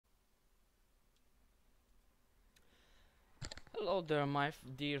Hello there, my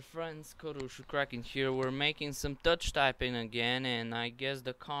dear friends. Kotooshu Kraken here. We're making some touch typing again, and I guess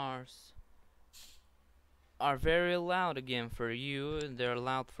the cars are very loud again for you. They're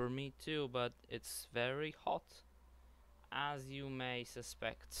loud for me too, but it's very hot, as you may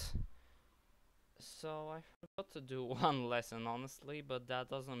suspect. So I forgot to do one lesson, honestly, but that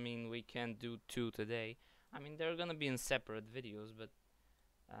doesn't mean we can't do two today. I mean, they're gonna be in separate videos, but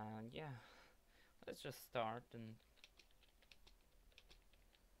yeah, let's just start and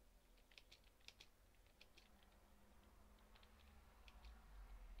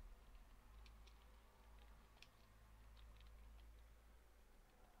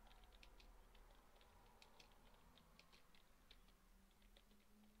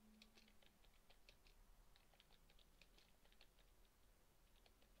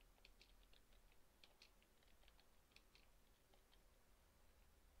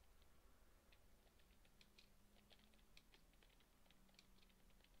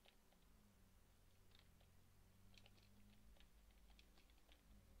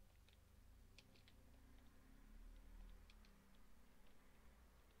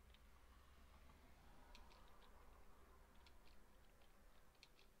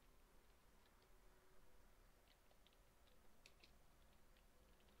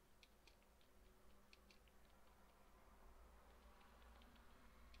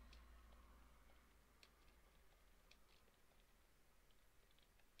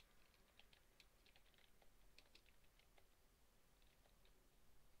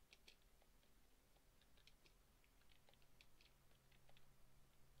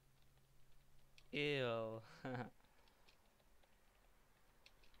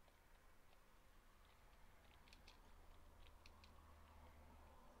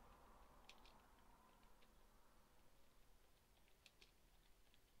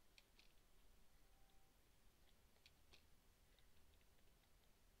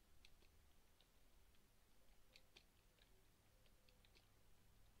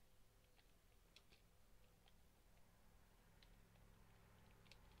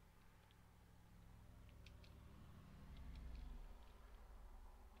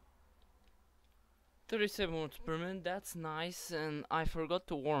 37 words per minute, that's nice, and I forgot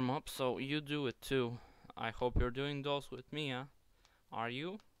to warm up, so you do it too. I hope you're doing those with me, huh? Are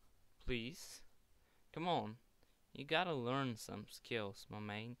you? Please? Come on, you gotta learn some skills, my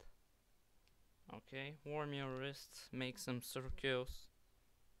mate. Okay, warm your wrists, make some circles.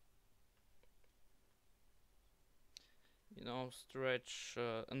 You know, stretch,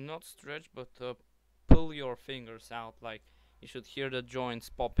 not stretch, but pull your fingers out, like you should hear the joints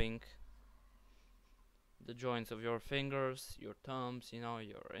popping. The joints of your fingers, your thumbs, you know,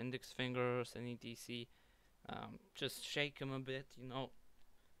 your index fingers and etc. Just shake them a bit, you know,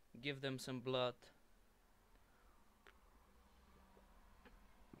 give them some blood.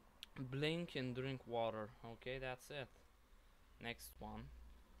 Blink and drink water. Okay, that's it. Next one.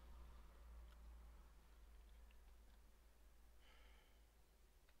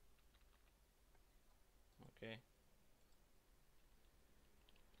 Okay.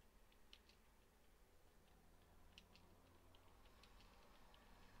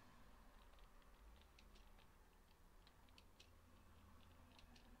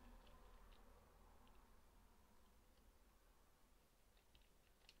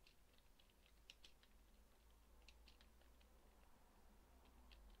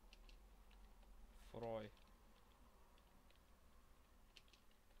 Froy.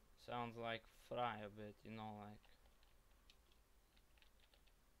 Sounds like fry a bit, you know, like.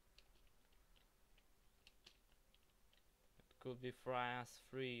 It could be fry as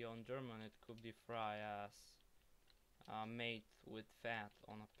free on German, it could be fry as made with fat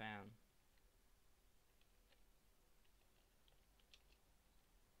on a pan.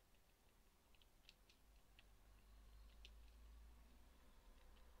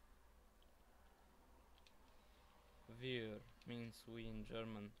 Wir means we in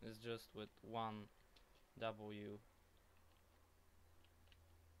German, is just with one W.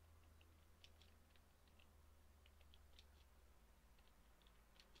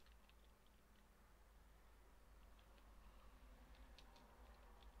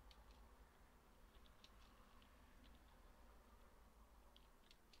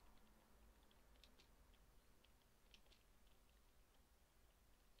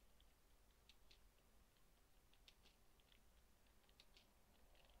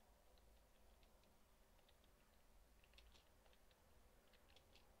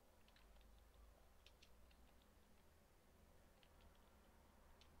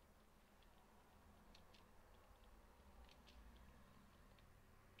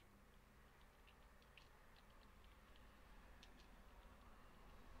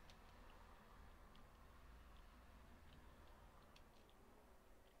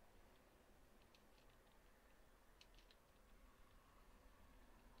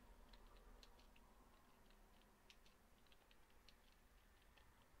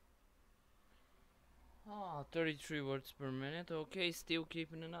 Wow, 33 words per minute. Okay, still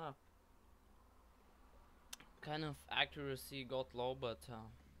keeping it up. Kind of accuracy got low, but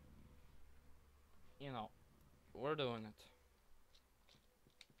you know, we're doing it.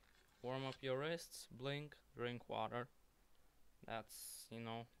 Warm up your wrists, blink, drink water. That's,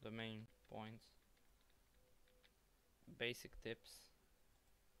 the main points. Basic tips.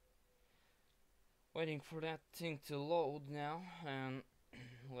 Waiting for that thing to load now, and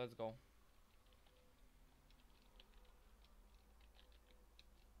let's go.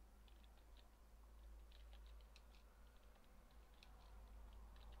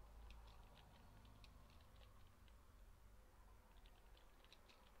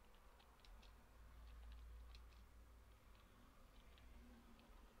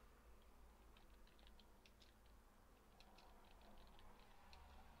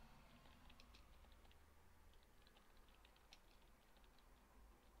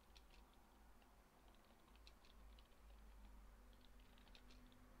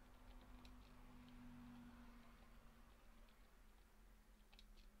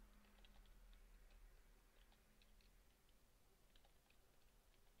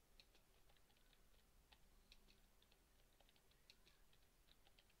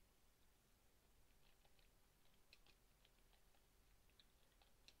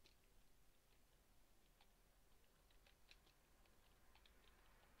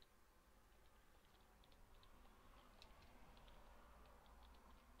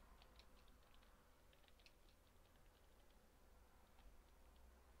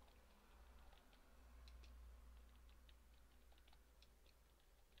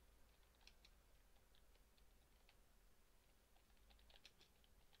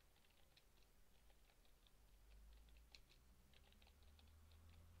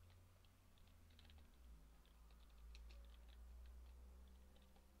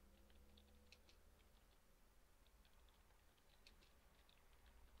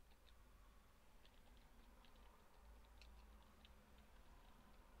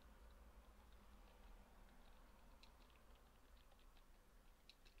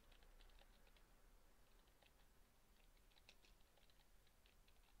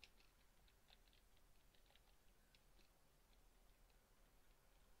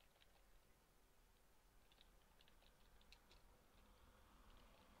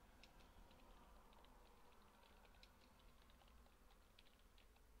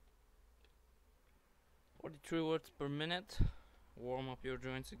 Forty-three words per minute. Warm up your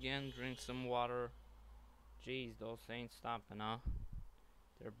joints again, drink some water. Jeez, those ain't stopping, huh?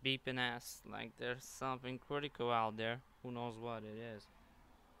 They're beeping ass like there's something critical out there. Who knows what it is?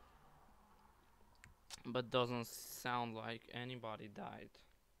 But doesn't sound like anybody died.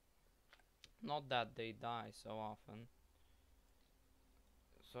 Not that they die so often.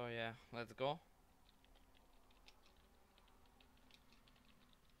 So yeah, let's go.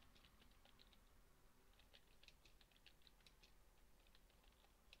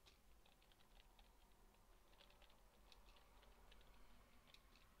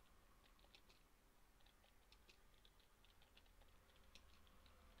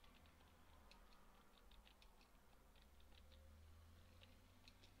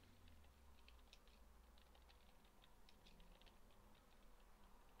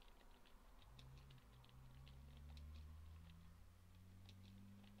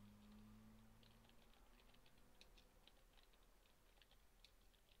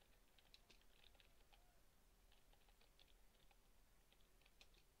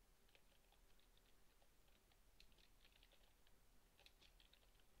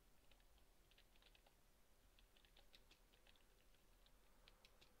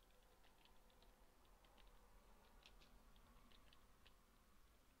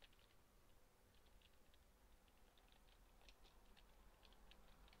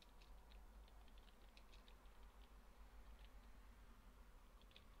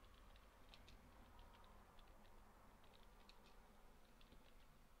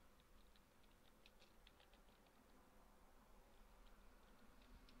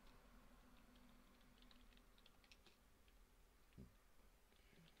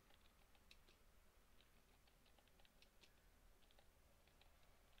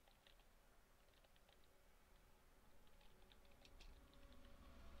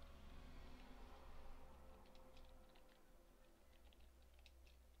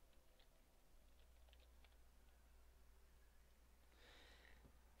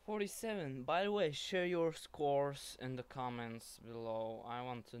 '47. By the way, share your scores in the comments below. I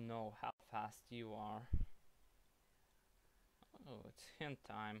want to know how fast you are. Oh, it's hint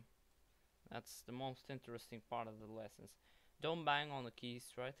time. That's the most interesting part of the lessons. Don't bang on the keys.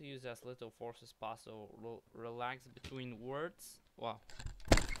 Try to use as little force as possible. Relax between words. Wow.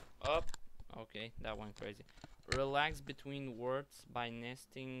 Up. Okay, that went crazy. Relax between words by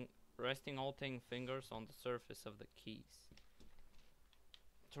resting alternating fingers on the surface of the keys.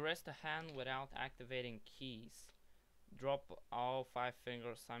 To rest a hand without activating keys, drop all 5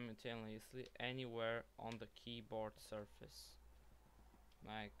 fingers simultaneously anywhere on the keyboard surface.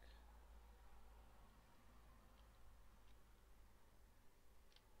 Like,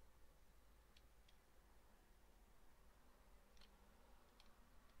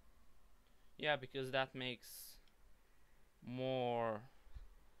 yeah, because that makes more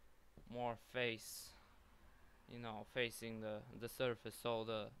face, facing the surface, so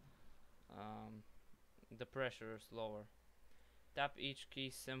the pressure is lower. Tap each key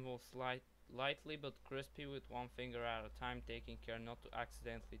symbol lightly but crispy with one finger at a time, taking care not to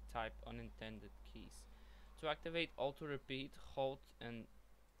accidentally type unintended keys. To activate auto repeat,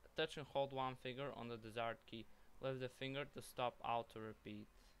 touch and hold one finger on the desired key. Lift the finger to stop auto repeat.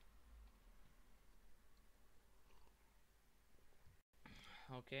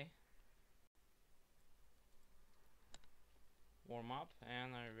 Okay. Warm up,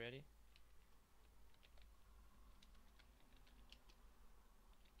 and are you ready?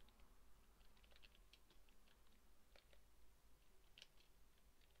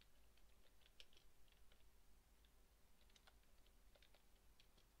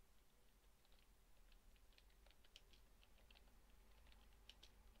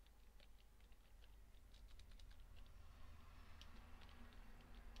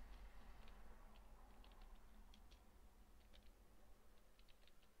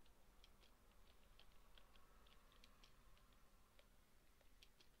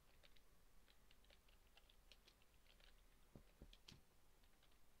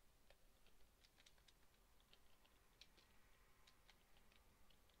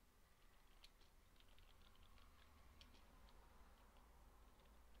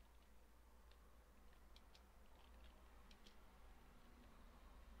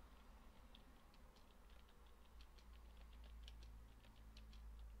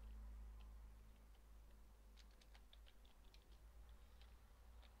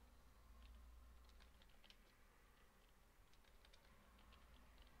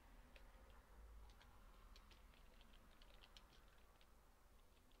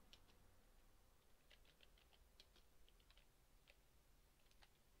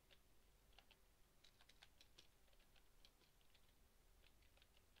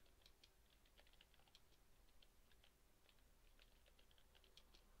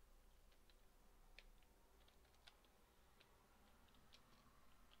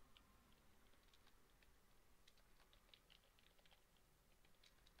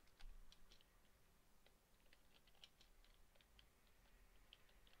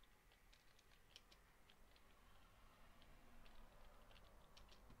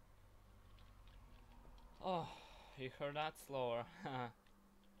 Oh, you heard that slower.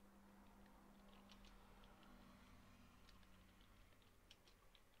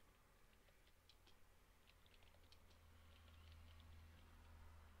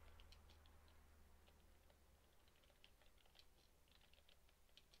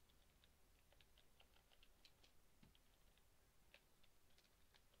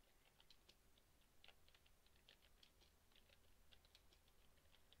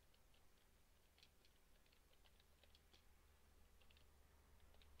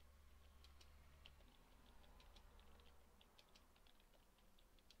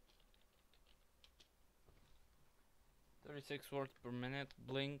 36 words per minute.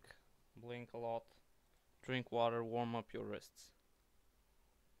 Blink a lot. Drink water, warm up your wrists.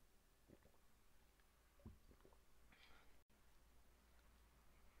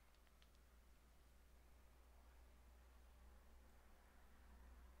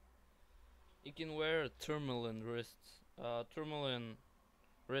 You can wear a tourmaline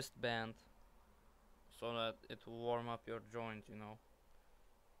wristband, so that it will warm up your joint,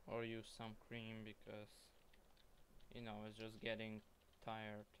 or use some cream because, it's just getting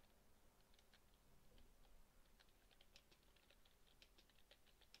tired.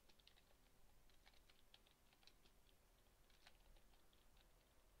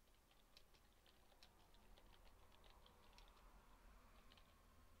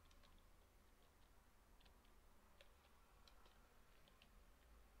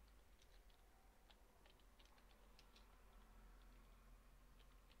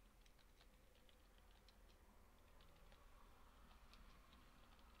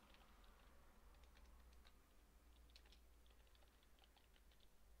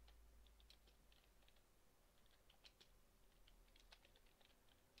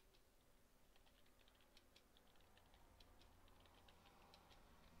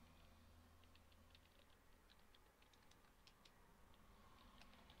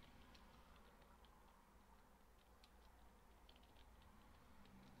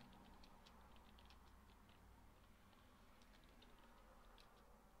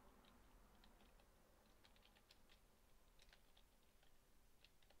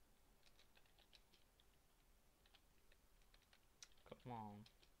 Come on.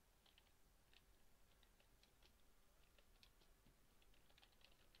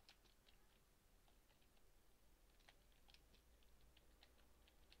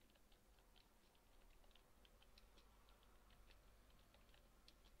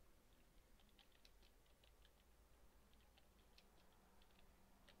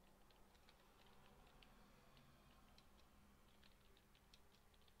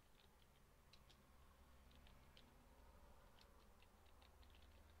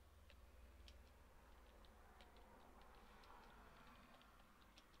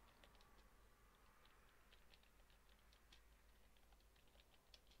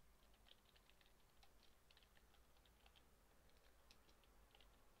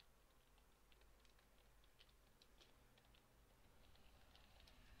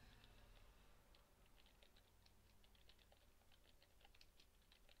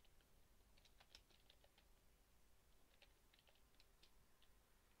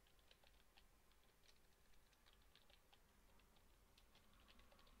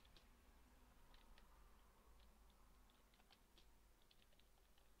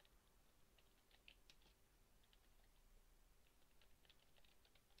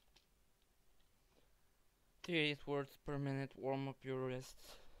 $38 per minute. Warm up your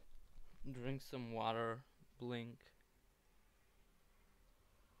wrists. Drink some water. Blink.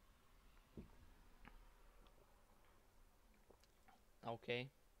 Okay,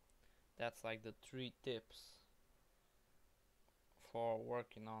 that's like the 3 tips for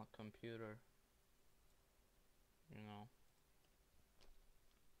working on a computer, you know.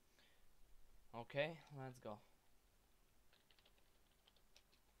 Okay, let's go.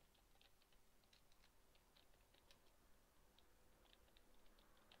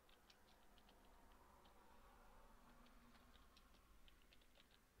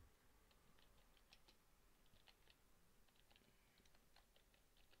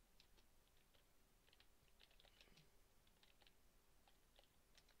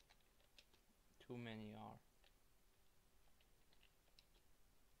 Too many are.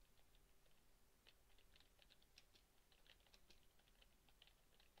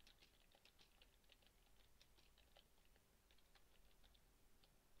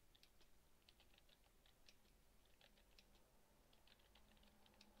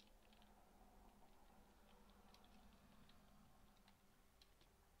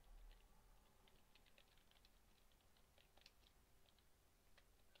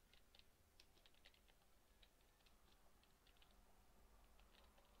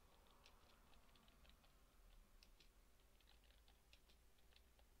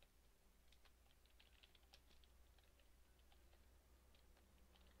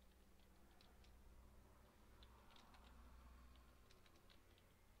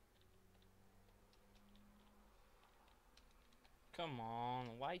 Come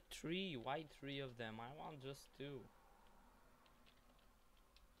on, why 3? Why 3 of them? I want just 2.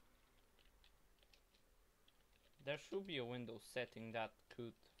 There should be a Windows setting that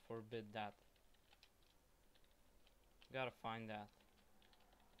could forbid that. Gotta find that.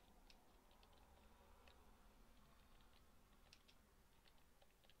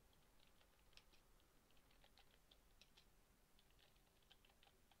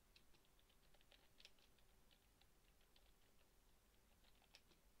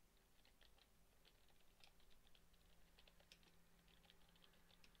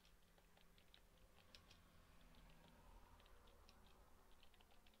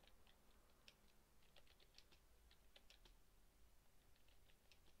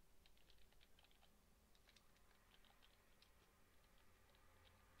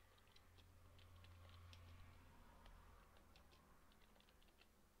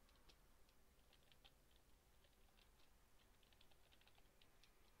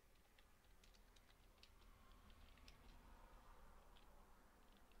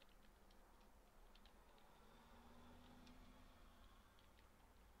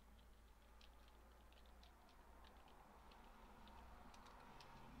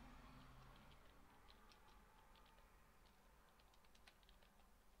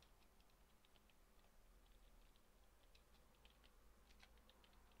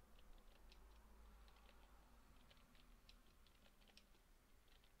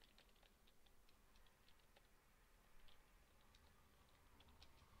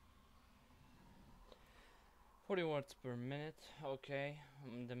 $40 per minute. Okay,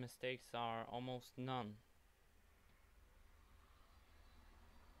 the mistakes are almost none.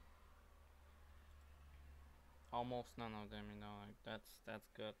 Almost none of them, you know, like that's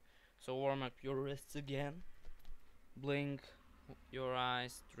good. So warm up your wrists again. Blink your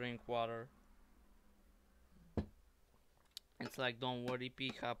eyes, drink water. It's like don't worry,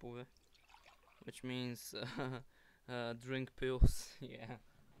 pee happy, which means drink pills. Yeah.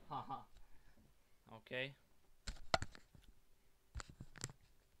 Haha. Okay.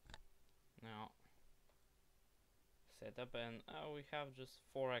 Now set up, and we have just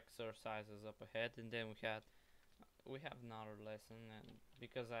 4 exercises up ahead, and then we have another lesson, and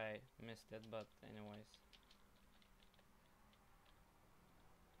because I missed it, but anyways.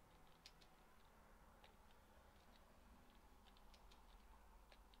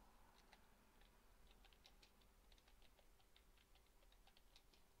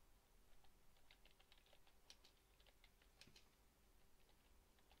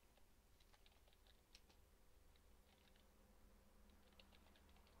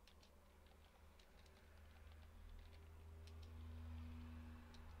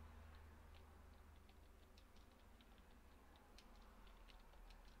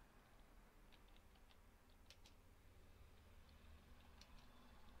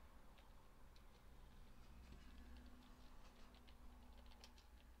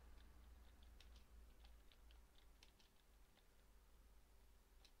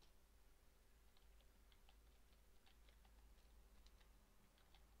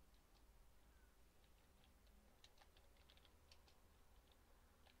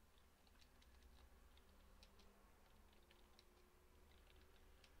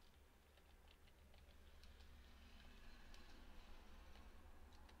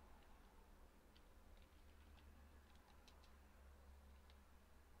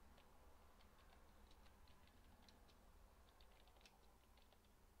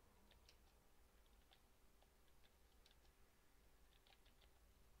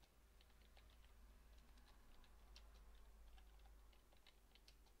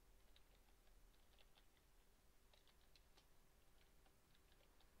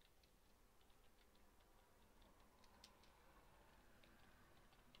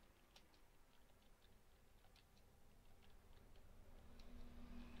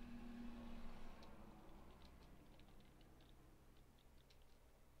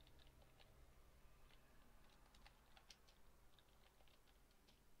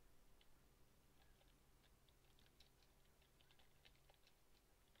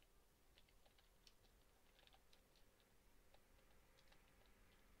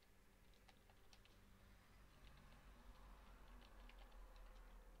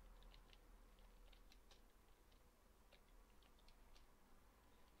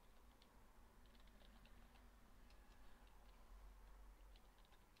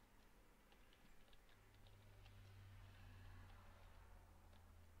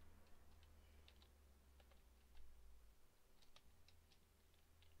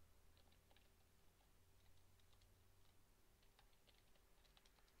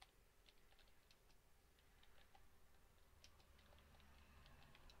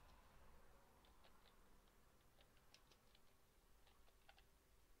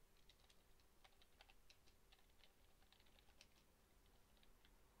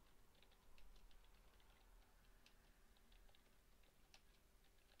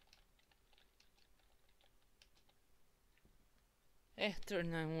 Eh,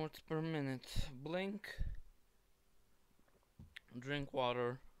 39 words per minute. Blink, drink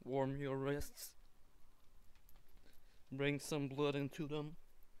water, warm your wrists, bring some blood into them.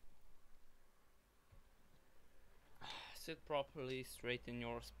 Sit properly, straighten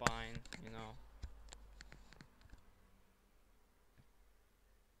your spine.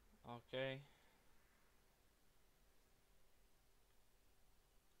 Okay.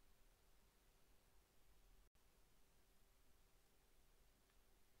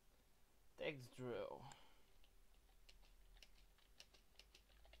 Text drill.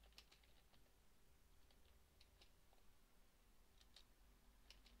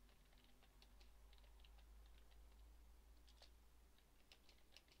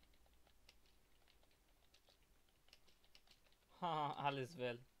 Haha, alles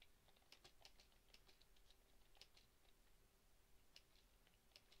väl.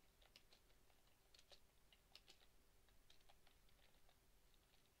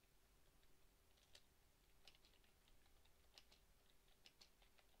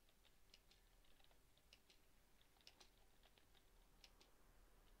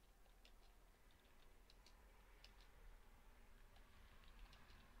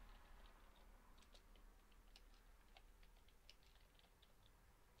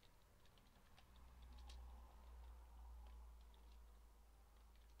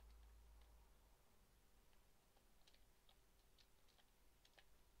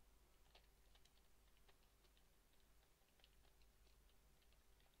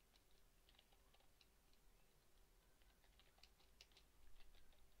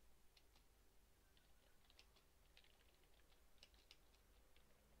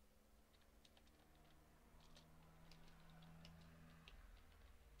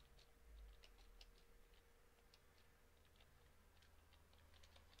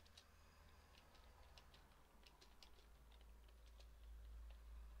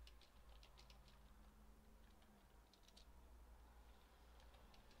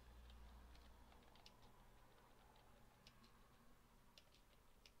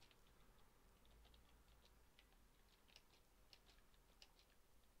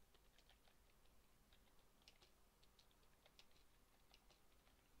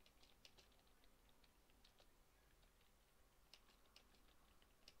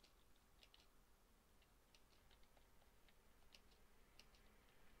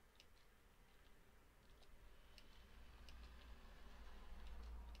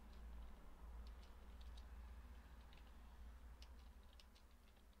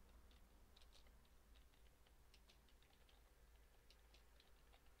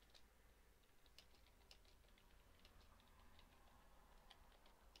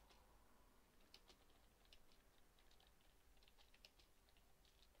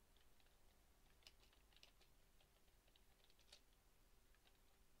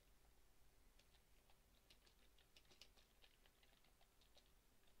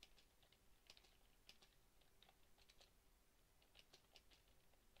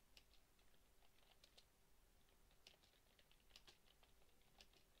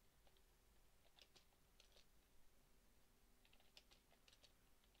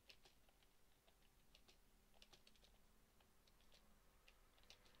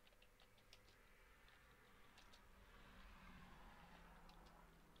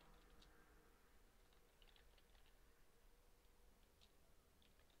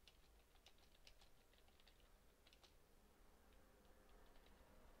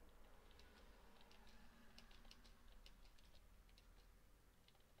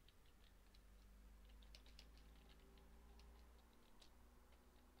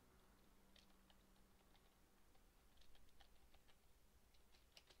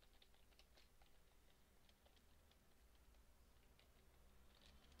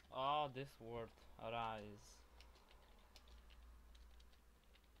 saw this word arise.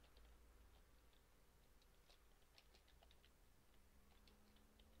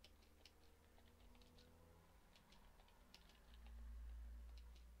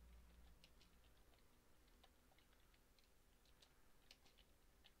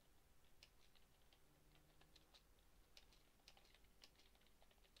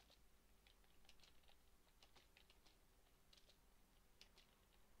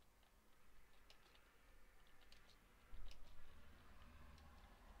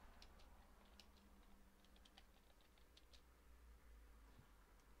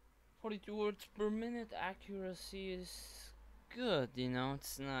 "42 words per minute accuracy is good, you know,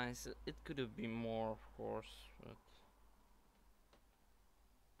 it's nice. It could have been more, of course, but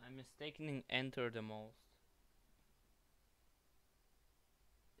I mistakenly entered the most.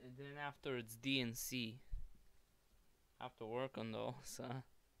 And then after it's D and C. Have to work on those.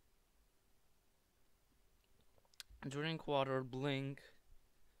 Drink water, blink,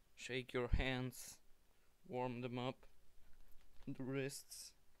 shake your hands, warm them up, the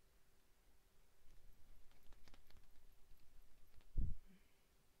wrists.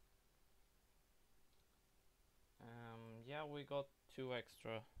 Yeah, we got 2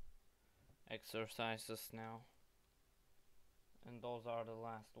 extra exercises now. And those are the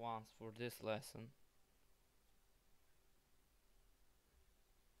last ones for this lesson.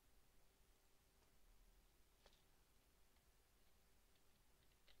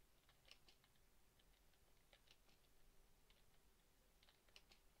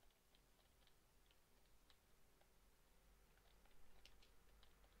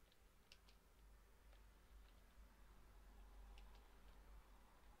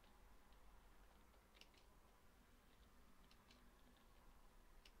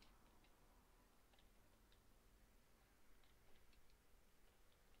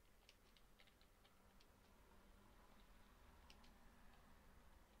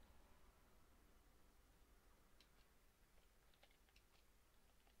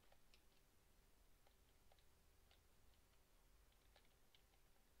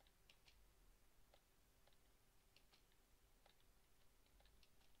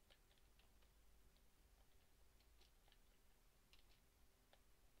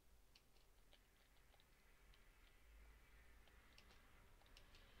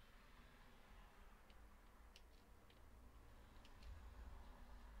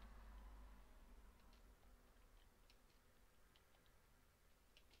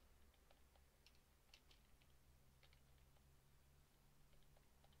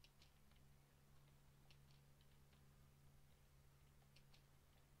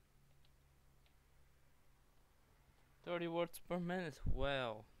 "30 words per minute.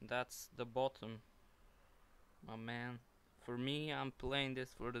 Well, that's the bottom, my man. For me, I'm playing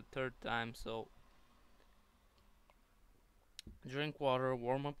this for the 3rd time, so drink water,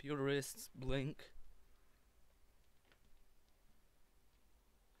 warm up your wrists, blink.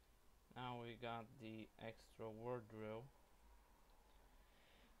 Now we got the extra word drill.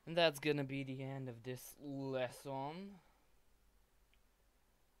 And that's gonna be the end of this lesson.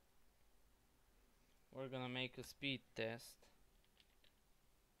 We're gonna make a speed test.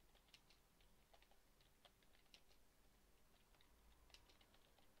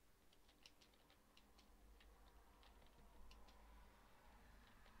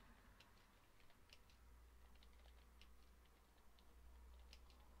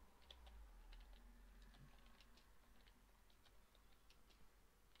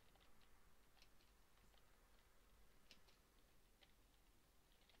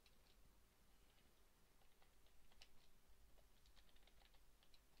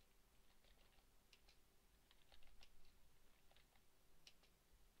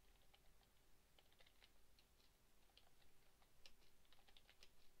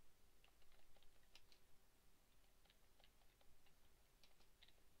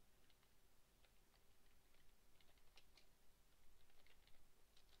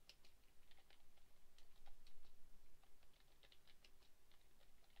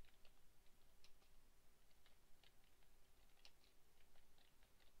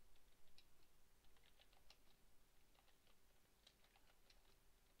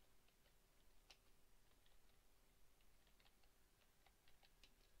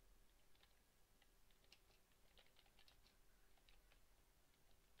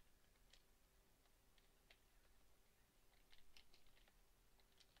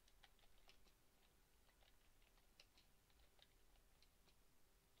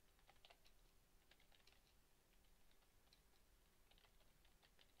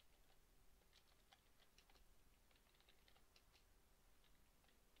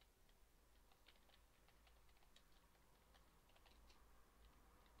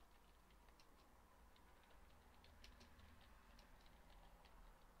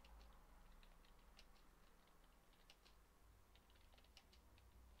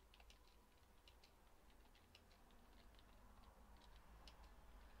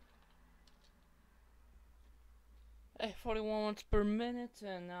 41 words per minute,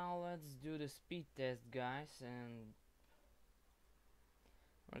 and now let's do the speed test, guys, and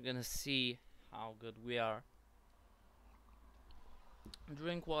we're gonna see how good we are.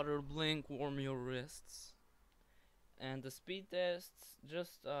 Drink water, blink, warm your wrists. And the speed tests,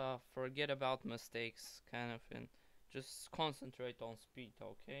 just forget about mistakes, kind of, and just concentrate on speed,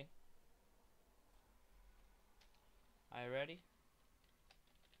 okay? Are you ready?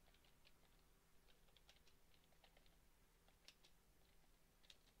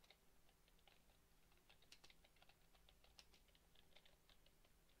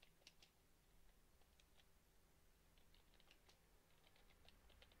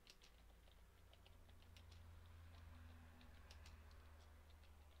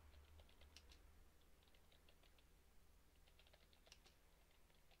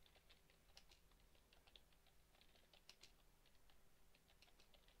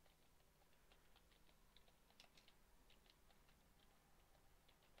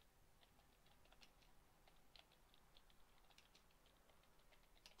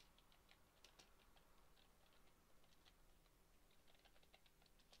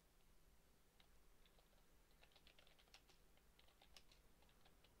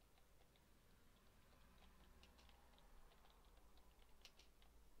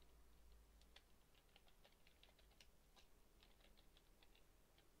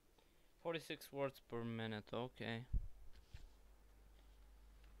 "46 words per minute, okay.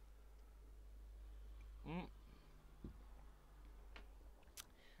 Mm.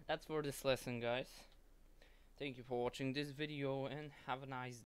 That's for this lesson, guys. Thank you for watching this video and have a nice